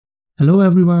Hello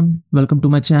everyone, welcome to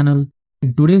my channel.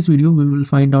 In today's video, we will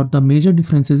find out the major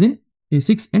differences in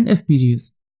ASICs and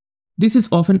FPGAs. This is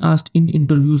often asked in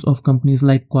interviews of companies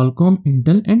like Qualcomm,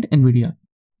 Intel and Nvidia.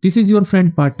 This is your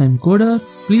friend part-time coder.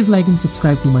 Please like and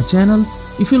subscribe to my channel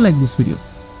if you like this video.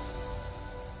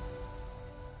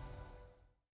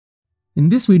 In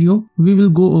this video, we will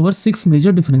go over 6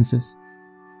 major differences.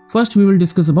 First, we will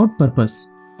discuss about purpose.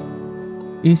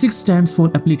 ASIC stands for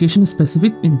Application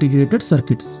Specific Integrated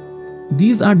Circuits.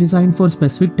 These are designed for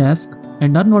specific tasks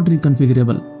and are not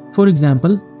reconfigurable. For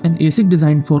example, an ASIC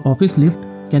designed for office lift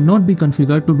cannot be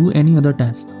configured to do any other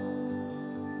task.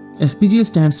 FPGA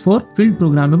stands for Field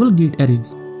Programmable Gate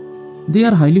Arrays. They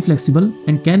are highly flexible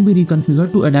and can be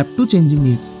reconfigured to adapt to changing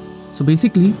needs. So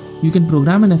basically, you can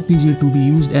program an FPGA to be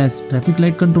used as traffic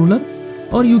light controller,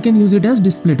 or you can use it as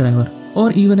display driver,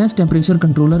 or even as temperature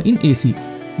controller in AC.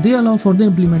 They allow for the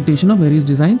implementation of various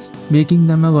designs, making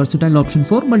them a versatile option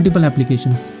for multiple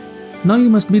applications. Now you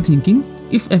must be thinking,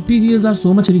 if FPGAs are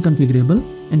so much reconfigurable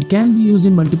and can be used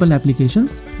in multiple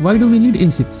applications, why do we need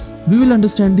ASICs? We will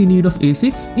understand the need of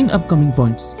ASICs in upcoming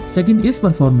points. Second is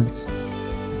performance.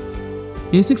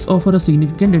 ASICs offer a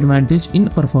significant advantage in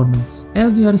performance,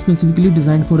 as they are specifically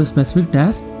designed for a specific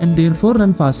task and therefore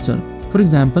run faster. For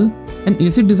example, an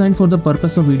ASIC designed for the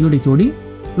purpose of video decoding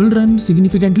will run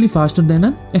significantly faster than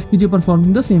an FPGA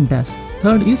performing the same task.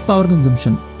 Third is power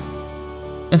consumption.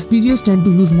 FPGAs tend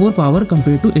to use more power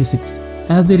compared to ASICs,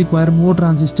 as they require more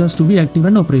transistors to be active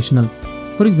and operational.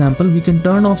 For example, we can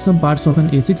turn off some parts of an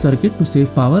ASIC circuit to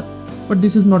save power, but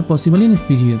this is not possible in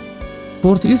FPGAs.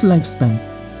 Fourth is lifespan.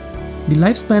 The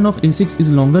lifespan of ASICs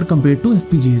is longer compared to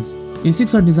FPGAs.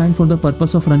 ASICs are designed for the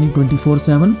purpose of running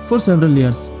 24/7 for several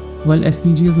years, while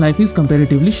FPGA's life is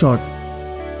comparatively short.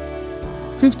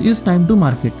 Fifth is time to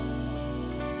market.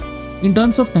 In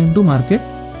terms of time to market,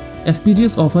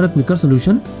 FPGAs offer a quicker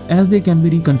solution as they can be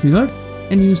reconfigured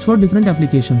and used for different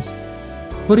applications.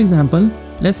 For example,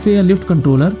 let's say a lift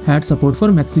controller had support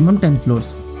for maximum 10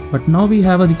 floors, but now we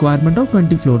have a requirement of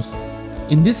 20 floors.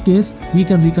 In this case, we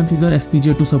can reconfigure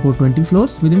FPGA to support 20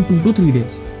 floors within 2 to 3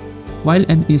 days, while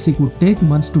an ASIC would take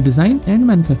months to design and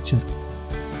manufacture.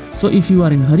 So if you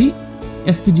are in a hurry,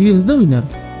 FPGA is the winner.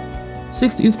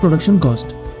 Sixth is production cost.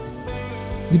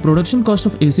 The production cost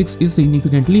of ASICs is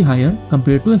significantly higher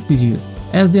compared to FPGAs,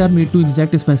 as they are made to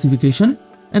exact specification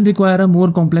and require a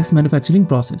more complex manufacturing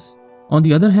process. On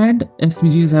the other hand,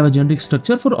 FPGAs have a generic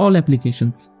structure for all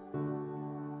applications.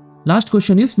 Last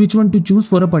question is which one to choose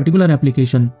for a particular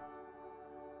application.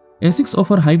 ASICs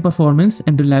offer high performance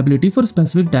and reliability for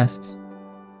specific tasks.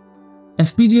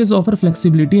 FPGAs offer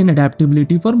flexibility and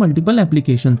adaptability for multiple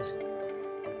applications.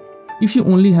 If you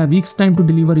only have weeks time to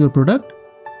deliver your product,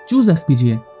 choose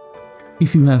FPGA.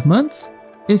 If you have months,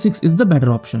 ASICs is the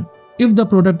better option. If the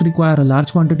product requires a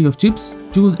large quantity of chips,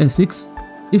 choose ASICs.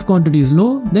 If quantity is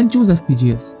low, then choose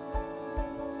FPGAs.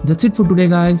 That's it for today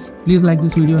guys. Please like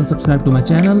this video and subscribe to my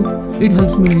channel. It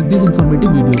helps me make these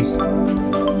informative videos.